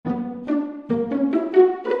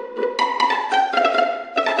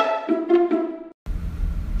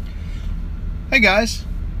Hey guys,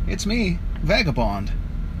 it's me, Vagobond.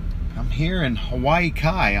 I'm here in Hawaii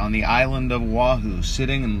Kai on the island of Oahu,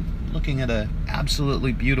 sitting and looking at an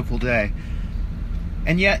absolutely beautiful day.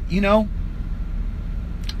 And yet, I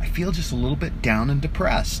feel just a little bit down and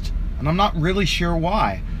depressed. And I'm not really sure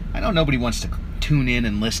why. I know nobody wants to tune in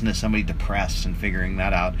and listen to somebody depressed and figuring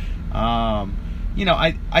that out. I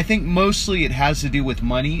think mostly it has to do with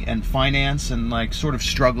money and finance and sort of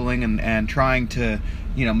struggling and trying to,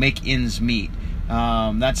 make ends meet.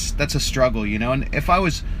 That's a struggle, and if I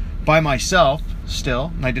was by myself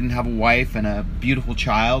still, and I didn't have a wife and a beautiful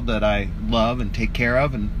child that I love and take care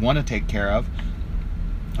of and want to take care of,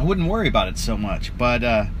 I wouldn't worry about it so much.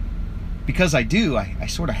 But because I do, I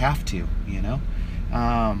sort of have to,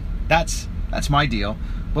 That's my deal.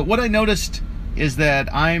 But what I noticed is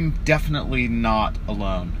that I'm definitely not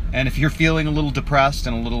alone. And if you're feeling a little depressed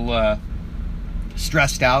and a little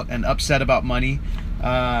stressed out and upset about money,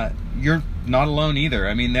 you're not alone either.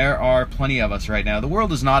 I mean, there are plenty of us right now. The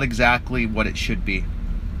world is not exactly what it should be.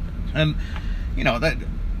 And, that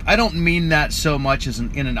I don't mean that so much as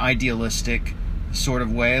in an idealistic sort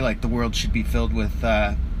of way, like the world should be filled with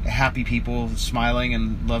happy people smiling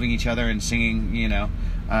and loving each other and singing,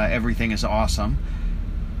 everything is awesome.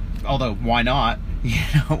 Although, why not?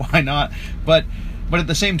 Why not? But at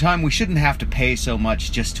the same time, we shouldn't have to pay so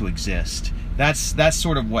much just to exist. That's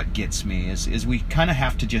sort of what gets me, is we kind of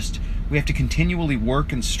have to continually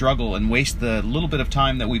work and struggle and waste the little bit of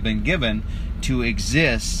time that we've been given to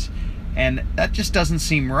exist, and that just doesn't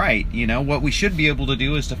seem right. What we should be able to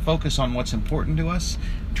do is to focus on what's important to us,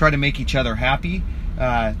 try to make each other happy,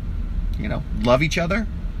 love each other,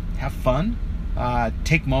 have fun,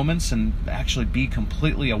 take moments and actually be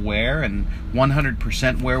completely aware and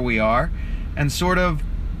 100% where we are, and sort of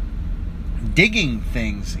digging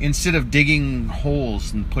things instead of digging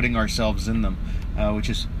holes and putting ourselves in them, which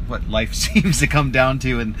is what life seems to come down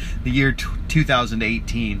to in the year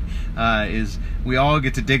 2018, is we all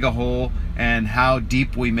get to dig a hole, and how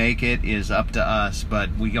deep we make it is up to us, but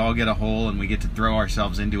we all get a hole and we get to throw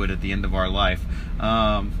ourselves into it at the end of our life.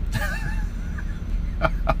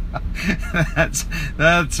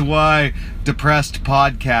 That's why depressed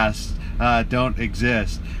podcasts don't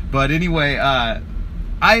exist. But anyway,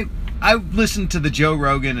 I listened to the Joe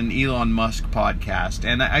Rogan and Elon Musk podcast,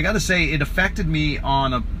 and I got to say, it affected me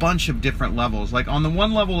on a bunch of different levels. Like, on the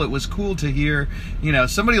one level, it was cool to hear,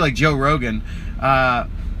 somebody like Joe Rogan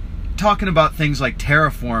talking about things like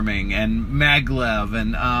terraforming and maglev,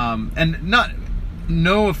 and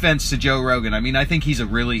no offense to Joe Rogan. I mean, I think he's a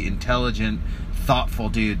really intelligent, thoughtful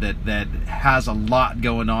dude that has a lot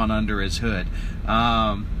going on under his hood.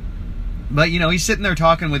 But, he's sitting there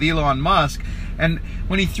talking with Elon Musk, and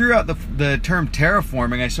when he threw out the term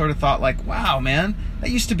terraforming, I sort of thought, wow, man, that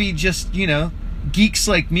used to be just, geeks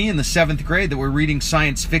like me in the 7th grade that were reading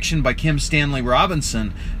science fiction by Kim Stanley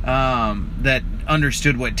Robinson, that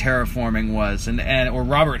understood what terraforming was, or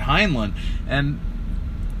Robert Heinlein. And,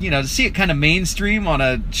 to see it kind of mainstream on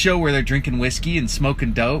a show where they're drinking whiskey and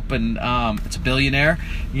smoking dope, and it's a billionaire,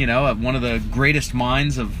 one of the greatest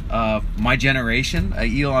minds of my generation,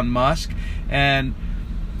 Elon Musk. And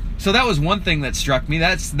so that was one thing that struck me.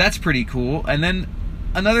 That's pretty cool. And then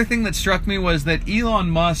another thing that struck me was that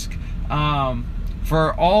Elon Musk,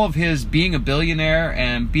 for all of his being a billionaire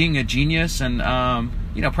and being a genius, and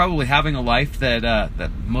probably having a life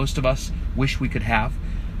that most of us wish we could have,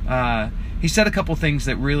 he said a couple things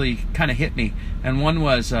that really kind of hit me. And one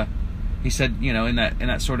was, he said, in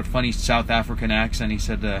that sort of funny South African accent, he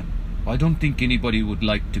said, well, I don't think anybody would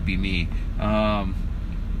like to be me.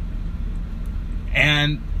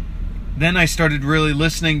 And then I started really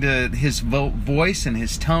listening to his voice and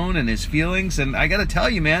his tone and his feelings, and I gotta tell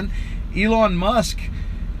you, man, Elon Musk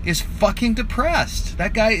is fucking depressed.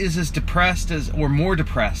 That guy is as depressed or more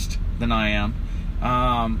depressed than I am.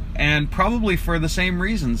 And probably for the same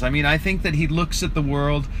reasons. I mean, I think that he looks at the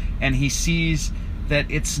world and he sees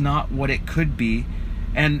that it's not what it could be.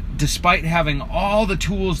 And despite having all the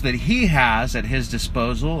tools that he has at his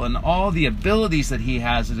disposal and all the abilities that he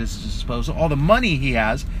has at his disposal, all the money he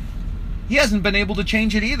hasn't been able to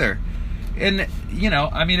change it either. And,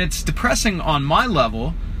 it's depressing on my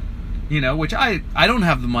level, which I don't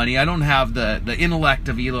have the money, I don't have the intellect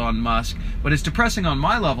of Elon Musk, but it's depressing on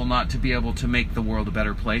my level not to be able to make the world a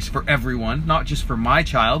better place for everyone, not just for my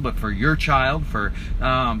child, but for your child, for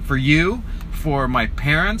you, for my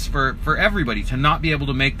parents, for everybody. To not be able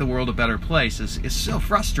to make the world a better place is so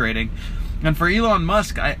frustrating. And for Elon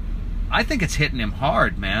Musk, I think it's hitting him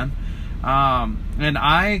hard, man. And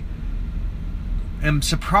I am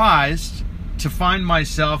surprised to find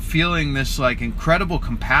myself feeling this like incredible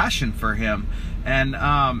compassion for him, and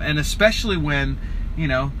especially when, you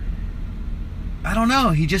know, I don't know,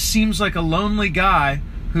 he just seems like a lonely guy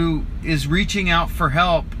who is reaching out for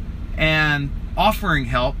help and offering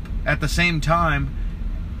help at the same time,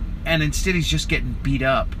 and instead he's just getting beat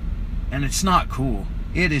up, and it's not cool.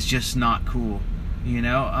 It is just not cool, you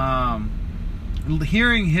know.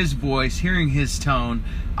 Hearing his voice, hearing his tone,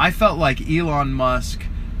 I felt like Elon Musk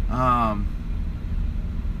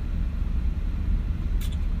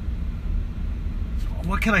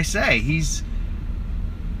what can I say? He's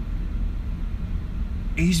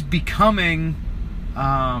becoming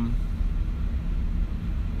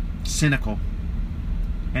cynical,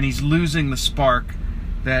 and he's losing the spark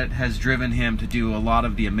that has driven him to do a lot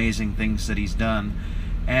of the amazing things that he's done.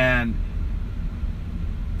 And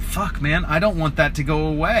fuck, man, I don't want that to go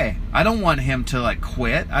away. I don't want him to like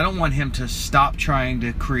quit. I don't want him to stop trying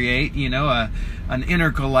to create, you know, an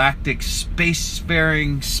intergalactic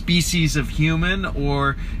spacefaring species of human,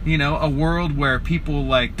 or, you know, a world where people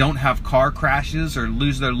like don't have car crashes or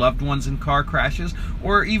lose their loved ones in car crashes,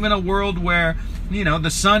 or even a world where, you know,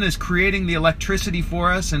 the sun is creating the electricity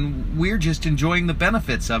for us and we're just enjoying the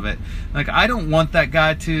benefits of it. Like, I don't want that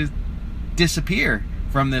guy to disappear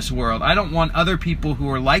from this world. I don't want other people who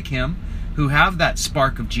are like him, who have that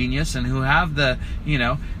spark of genius and who have the, you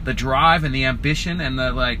know, the drive and the ambition and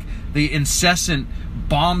the like, the incessant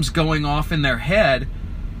bombs going off in their head.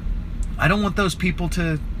 I don't want those people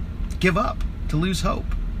to give up, to lose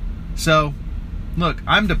hope. So, look,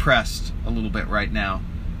 I'm depressed a little bit right now.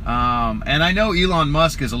 And I know Elon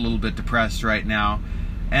Musk is a little bit depressed right now.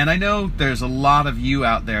 And I know there's a lot of you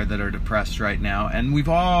out there that are depressed right now. And we've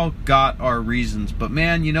all got our reasons. But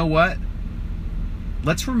man, you know what?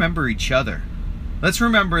 Let's remember each other. Let's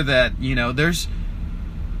remember that, you know, there's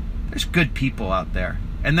good people out there.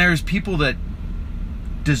 And there's people that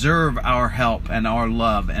deserve our help and our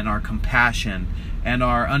love and our compassion and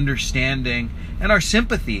our understanding and our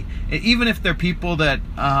sympathy. Even if they're people that,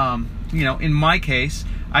 you know, in my case,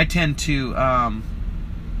 I tend to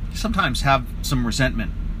sometimes have some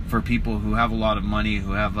resentment for people who have a lot of money,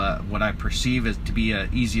 who have what I perceive as to be an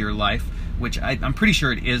easier life, which I'm pretty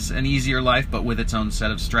sure it is an easier life, but with its own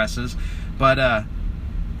set of stresses. But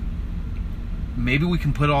maybe we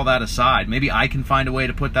can put all that aside. Maybe I can find a way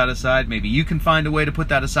to put that aside. Maybe you can find a way to put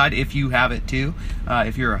that aside if you have it too.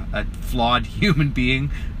 If you're a flawed human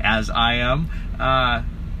being, as I am.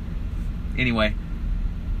 Anyway,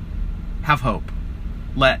 have hope.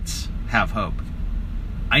 Let's have hope.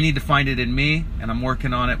 I need to find it in me, and I'm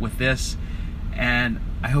working on it with this, and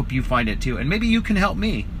I hope you find it too. And maybe you can help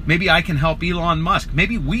me. Maybe I can help Elon Musk.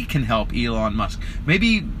 Maybe we can help Elon Musk.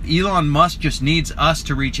 Maybe Elon Musk just needs us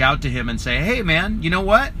to reach out to him and say, hey man, you know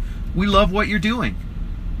what? We love what you're doing.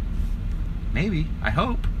 Maybe. I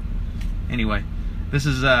hope. Anyway, this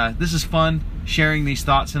is fun, sharing these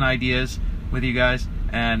thoughts and ideas with you guys,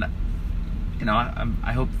 and you know,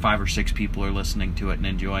 I hope 5 or 6 people are listening to it and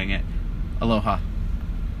enjoying it. Aloha.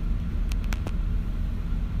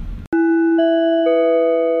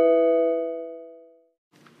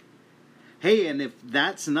 Hey, and if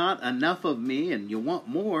that's not enough of me and you want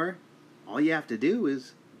more, all you have to do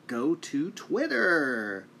is go to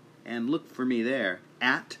Twitter and look for me there,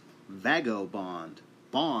 at Vagobond.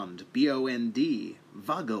 Bond, B-O-N-D.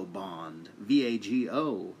 Vagobond,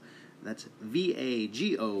 V-A-G-O. That's V-A-G-O-B-O-N-D.